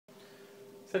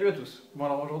Salut à tous. Bon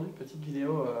alors aujourd'hui petite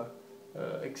vidéo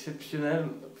exceptionnelle,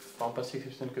 enfin pas si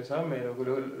exceptionnelle que ça, mais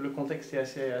le contexte est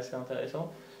assez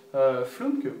intéressant.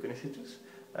 Flume, que vous connaissez tous,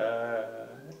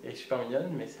 est super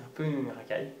mignonne, mais c'est un peu une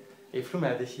racaille. Et Flume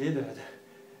a décidé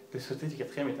de sauter du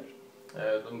 4e étage.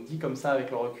 Donc dit comme ça avec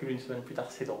le recul une semaine plus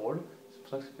tard, c'est drôle. C'est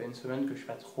pour ça que ça fait une semaine que je suis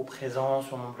pas trop présent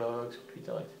sur mon blog, sur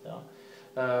Twitter, etc.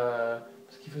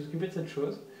 Parce qu'il faut s'occuper de cette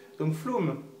chose. Donc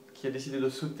Flume, qui a décidé de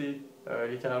sauter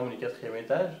littéralement du 4e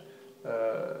étage,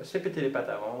 s'est pété les pattes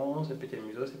avant, s'est pété le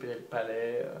museau, s'est pété le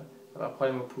palais, un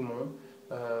problème au poumon.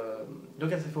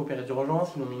 Donc elle s'est fait opérer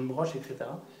d'urgence, ils lui ont mis une broche, etc.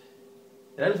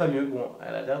 Et là elle va mieux, bon,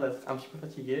 elle a l'air d'être un petit peu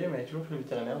fatiguée, mais elle est toujours chez le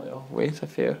vétérinaire d'ailleurs. Oui, ça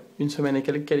fait une semaine et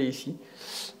quelques qu'elle est ici.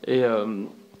 Et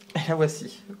la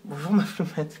voici. Bonjour ma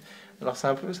Floumette. Alors c'est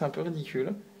un peu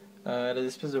ridicule. Elle a des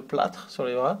espèces de plâtre sur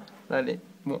les bras. Là,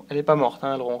 elle est pas morte,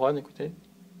 hein, elle ronronne, écoutez.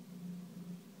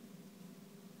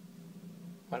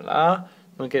 Voilà,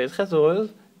 donc elle est très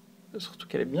heureuse, surtout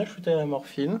qu'elle est bien shootée à la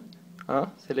morphine, hein,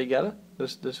 c'est légal de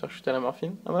se faire shooter à la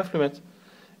morphine, ah ma Flumette.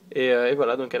 Et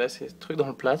voilà, donc elle a ces trucs dans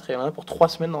le plâtre, et elle en a pour 3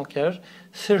 semaines dans le cage,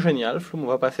 c'est génial, Flume, on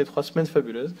va passer 3 semaines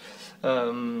fabuleuses.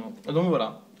 Donc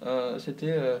voilà,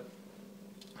 c'était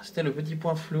le petit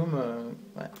point Flume,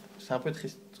 ouais, c'est un peu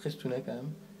tristounet quand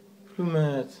même.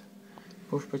 Flumette,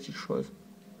 pauvre petite chose.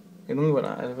 Et donc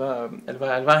voilà, elle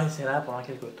va rester là pendant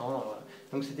quelques temps. Voilà.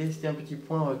 Donc c'était un petit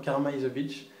point Karma is a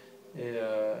bitch. Et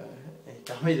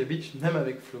Karma is a bitch même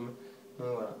avec Flume. Donc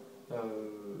voilà.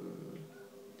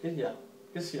 Qu'est-ce qu'il y a?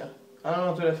 Qu'est-ce qu'il y a? Ah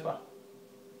non, ne te lève pas.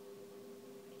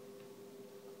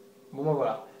 Bon ben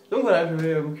voilà. Donc voilà, je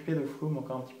vais m'occuper de Flume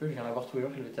encore un petit peu. Je viens la voir tous les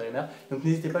jours chez le vétérinaire. Donc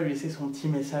n'hésitez pas à lui laisser son petit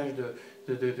message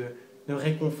de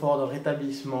réconfort, de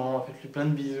rétablissement. Faites-lui plein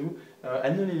de bisous.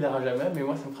 Elle ne les lira jamais, mais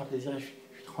moi ça me fera plaisir et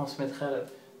je transmettrai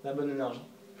la bonne énergie.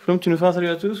 Flume, tu nous fais un salut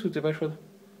à tous ou t'es pas chaude?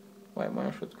 Ouais,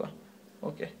 moyen chaude quoi.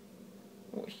 Ok.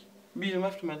 Oui. Bisous ma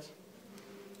Flumette.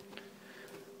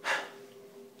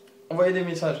 Envoyez des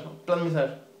messages, plein de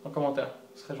messages, en commentaire.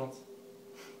 Ce serait gentil.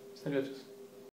 Salut à tous.